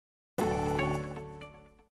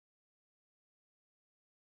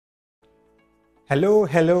Hello,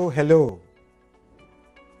 hello, hello.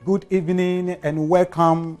 Good evening and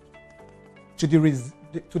welcome to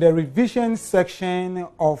the revision section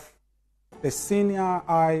of the Senior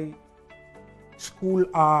High School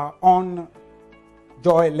Hour on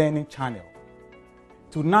Joy Learning Channel.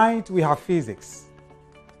 Tonight we have physics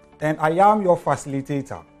and I am your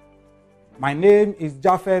facilitator. My name is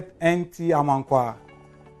Japheth N.T. Amankwa,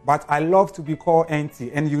 but I love to be called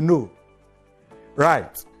N.T. and you know.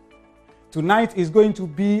 Right. Tonight is going to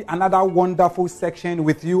be another wonderful section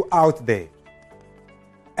with you out there.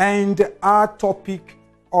 And our topic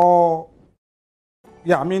of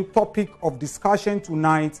discussion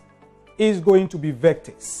tonight is going to be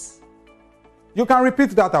vectors. You can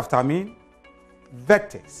repeat that after me.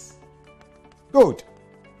 Vectors. Good.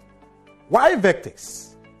 Why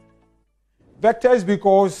vectors? Vectors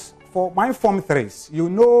because for my Form 3s, you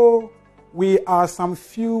know we are some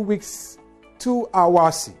few weeks to our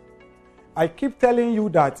WASI. I keep telling you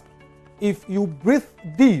that if you breathe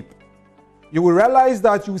deep, you will realize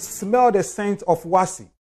that you smell the scent of WASI.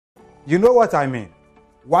 You know what I mean?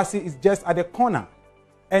 WASI is just at the corner.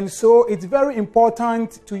 And so it's very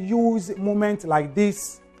important to use moments like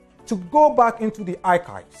this to go back into the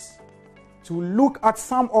archives, to look at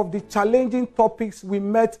some of the challenging topics we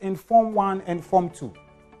met in Form 1 and Form 2.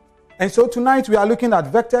 And so tonight we are looking at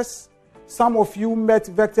vectors. Some of you met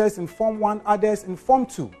vectors in Form 1, others in Form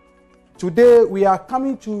 2. Today, we are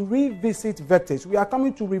coming to revisit vectors. We are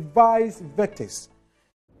coming to revise vectors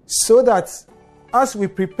so that as we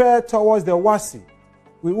prepare towards the WASI,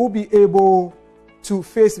 we will be able to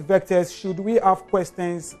face vectors should we have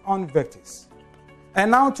questions on vectors.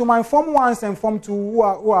 And now to my Form 1s and Form 2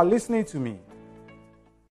 who are listening to me.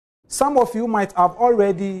 Some of you might have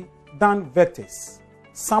already done vectors.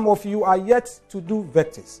 Some of you are yet to do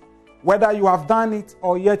vectors. Whether you have done it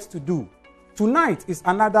or yet to do. Tonight is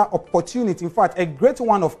another opportunity, in fact, a great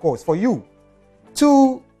one, of course, for you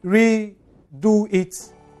to redo it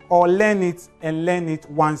or learn it and learn it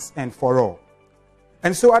once and for all.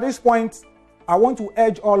 And so at this point, I want to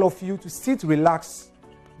urge all of you to sit relaxed,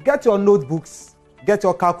 get your notebooks, get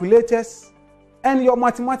your calculators, and your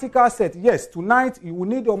mathematical set. Yes, tonight you will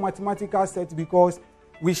need your mathematical set because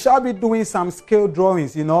we shall be doing some scale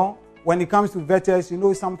drawings, When it comes to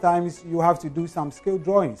vectors, sometimes you have to do some scale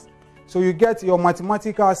drawings. So you get your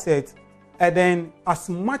mathematical set, and then as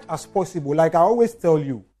much as possible, like I always tell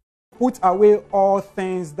you, put away all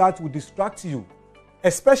things that will distract you,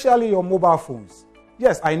 especially your mobile phones.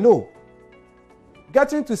 Yes, I know.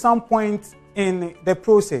 Getting to some point in the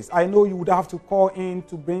process, I know you would have to call in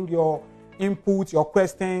to bring your input, your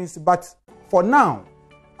questions, but for now,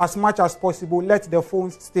 as much as possible, let the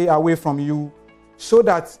phones stay away from you so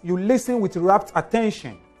that you listen with rapt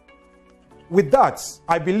attention. With that,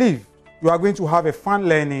 I believe you are going to have a fun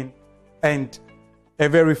learning and a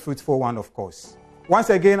very fruitful one, of course.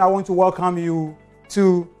 Once again, I want to welcome you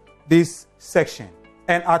to this section.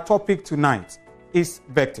 And our topic tonight is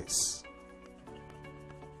vectors.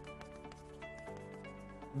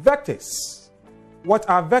 Vectors. What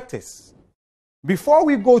are vectors? Before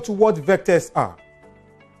we go to what vectors are,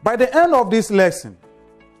 by the end of this lesson,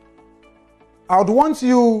 I would want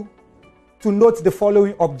you to note the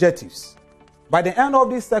following objectives. By the end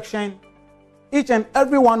of this section, each and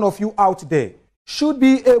every one of you out there should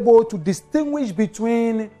be able to distinguish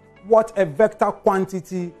between what a vector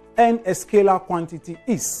quantity and a scalar quantity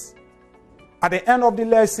is. At the end of the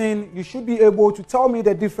lesson, you should be able to tell me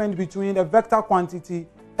the difference between a vector quantity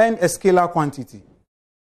and a scalar quantity.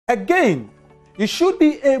 Again, you should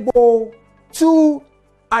be able to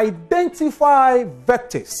identify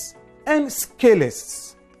vectors and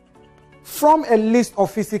scalars from a list of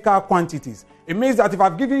physical quantities. It means that if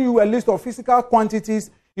I've given you a list of physical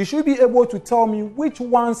quantities, you should be able to tell me which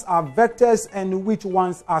ones are vectors and which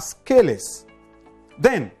ones are scalars.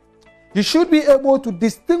 Then, you should be able to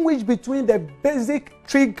distinguish between the basic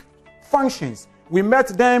trig functions. We met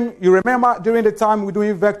them, you remember, during the time we're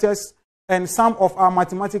doing vectors and some of our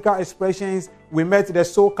mathematical expressions, we met the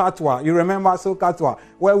SOHCAHTOA. You remember SOHCAHTOA,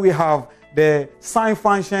 where we have the sine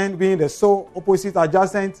function being the opposite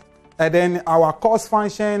adjacent, and then our cos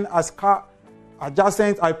function as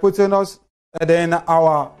adjacent hypotenuse, and then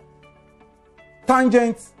our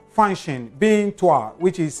tangent function being TOA,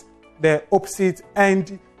 which is the opposite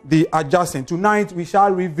and the adjacent. Tonight we shall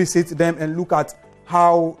revisit them and look at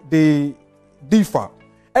how they differ.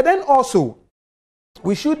 And then also,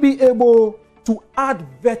 we should be able to add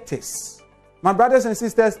vectors. My brothers and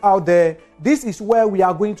sisters out there, this is where we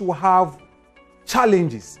are going to have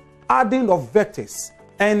challenges, adding of vectors.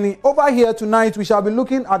 And over here tonight, we shall be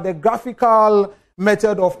looking at the graphical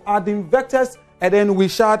method of adding vectors, and then we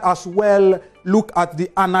shall as well look at the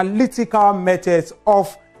analytical methods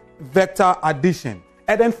of vector addition.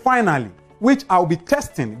 And then finally, which I'll be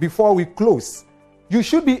testing before we close, you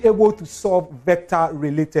should be able to solve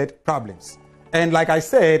vector-related problems. And like I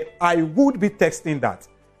said, I would be testing that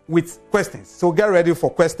with questions. So get ready for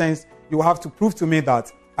questions. You have to prove to me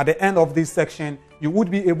that at the end of this section, you would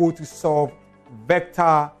be able to solve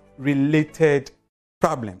vector-related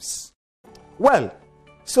problems. Well,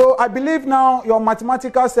 so I believe now your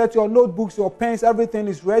mathematical set, your notebooks, your pens, everything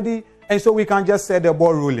is ready. And so we can just set the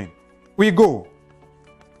ball rolling. We go.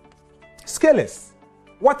 Scalars.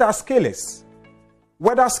 What are scalars?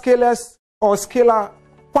 Whether scalars or scalar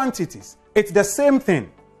quantities, it's the same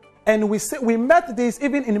thing. And we met this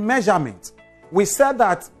even in measurement. We said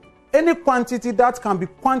that any quantity that can be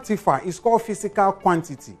quantified is called physical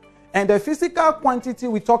quantity. And the physical quantity,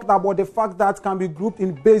 we talked about the fact that can be grouped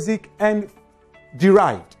in basic and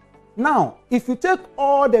derived. Now, if you take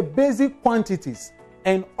all the basic quantities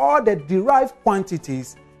and all the derived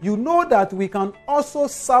quantities, you know that we can also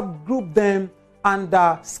subgroup them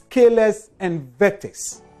under scalars and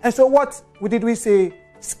vectors. And so what did we say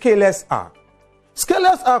scalars are?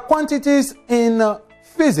 Scalars are quantities in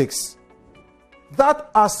physics that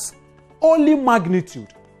has only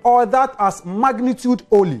magnitude or that has magnitude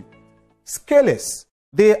only. Scalars,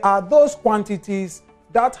 they are those quantities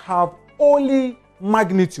that have only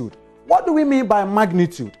magnitude. What do we mean by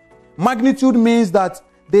magnitude? Magnitude means that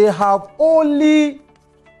they have only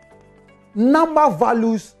number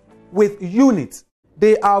values with units.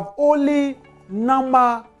 They have only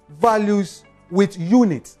number values with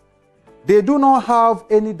units. They do not have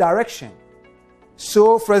any direction.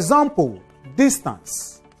 So, for example,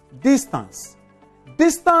 distance. Distance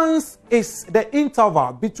is the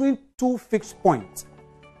interval between two fixed points.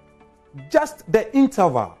 Just the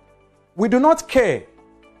interval. We do not care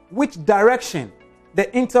which direction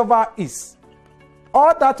the interval is.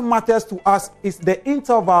 All that matters to us is the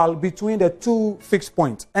interval between the two fixed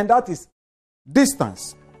points, and that is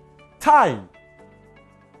distance. Time.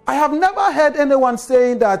 I have never heard anyone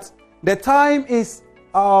saying that the time is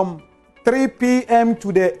 3 p.m.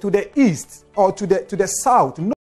 to the east or to the south. No.